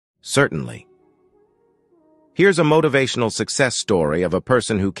Certainly. Here's a motivational success story of a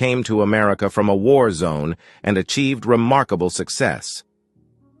person who came to America from a war zone and achieved remarkable success.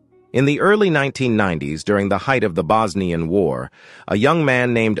 In the early 1990s, during the height of the Bosnian War, a young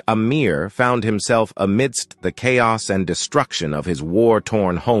man named Amir found himself amidst the chaos and destruction of his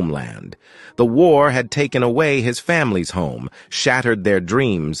war-torn homeland. The war had taken away his family's home, shattered their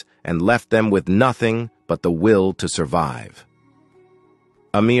dreams, and left them with nothing but the will to survive.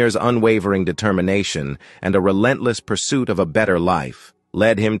 Amir's unwavering determination and a relentless pursuit of a better life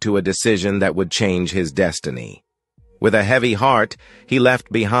led him to a decision that would change his destiny. With a heavy heart, he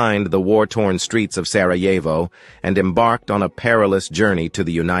left behind the war-torn streets of Sarajevo and embarked on a perilous journey to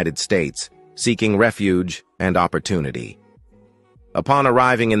the United States, seeking refuge and opportunity. Upon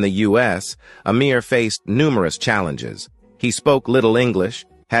arriving in the U.S., Amir faced numerous challenges. He spoke little English,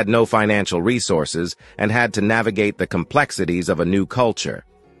 had no financial resources, and had to navigate the complexities of a new culture.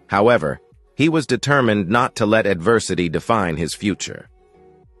 However, he was determined not to let adversity define his future.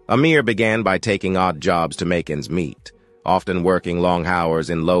 Amir began by taking odd jobs to make ends meet, often working long hours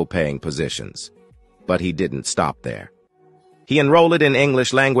in low-paying positions. But he didn't stop there. He enrolled in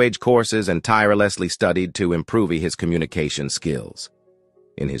English language courses and tirelessly studied to improve his communication skills.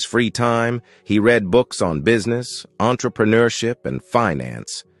 In his free time, he read books on business, entrepreneurship, and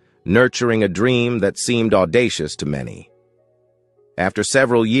finance, nurturing a dream that seemed audacious to many. After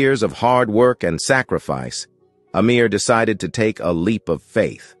several years of hard work and sacrifice, Amir decided to take a leap of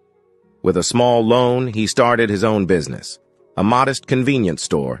faith. With a small loan, he started his own business, a modest convenience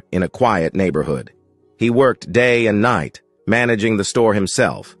store in a quiet neighborhood. He worked day and night, managing the store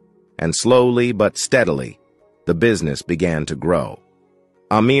himself, and slowly but steadily, the business began to grow.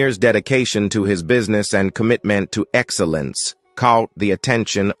 Amir's dedication to his business and commitment to excellence caught the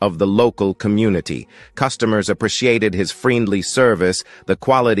attention of the local community. Customers appreciated his friendly service, the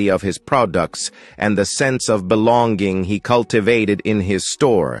quality of his products, and the sense of belonging he cultivated in his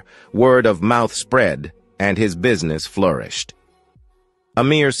store. Word of mouth spread, and his business flourished.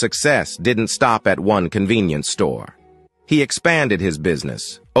 Amir's success didn't stop at one convenience store. He expanded his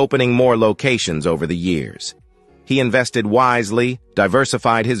business, opening more locations over the years. He invested wisely,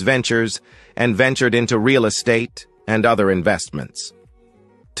 diversified his ventures, and ventured into real estate and other investments.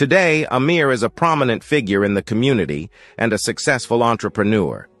 Today, Amir is a prominent figure in the community and a successful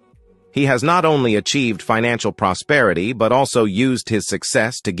entrepreneur. He has not only achieved financial prosperity but also used his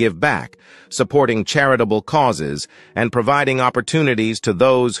success to give back, supporting charitable causes and providing opportunities to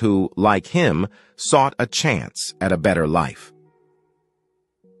those who, like him, sought a chance at a better life.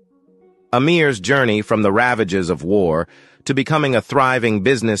 Amir's journey from the ravages of war to becoming a thriving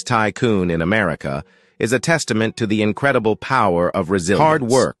business tycoon in America is a testament to the incredible power of resilience, hard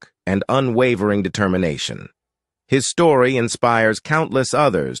work, and unwavering determination. His story inspires countless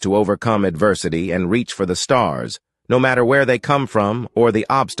others to overcome adversity and reach for the stars, no matter where they come from or the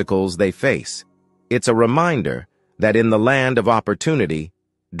obstacles they face. It's a reminder that in the land of opportunity,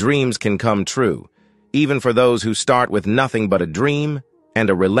 dreams can come true, even for those who start with nothing but a dream and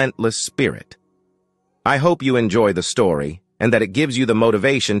a relentless spirit. I hope you enjoy the story and that it gives you the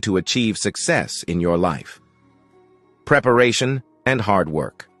motivation to achieve success in your life. Preparation and hard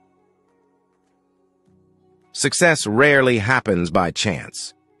work. Success rarely happens by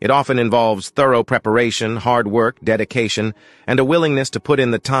chance. It often involves thorough preparation, hard work, dedication, and a willingness to put in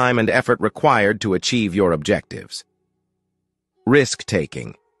the time and effort required to achieve your objectives.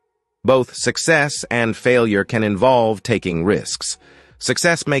 Risk-taking. Both success and failure can involve taking risks.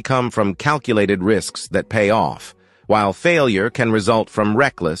 Success may come from calculated risks that pay off, while failure can result from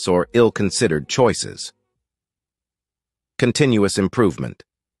reckless or ill-considered choices. Continuous improvement.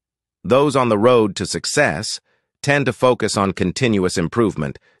 Those on the road to success tend to focus on continuous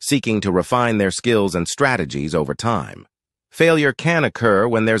improvement, seeking to refine their skills and strategies over time. Failure can occur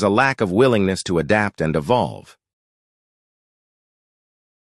when there's a lack of willingness to adapt and evolve.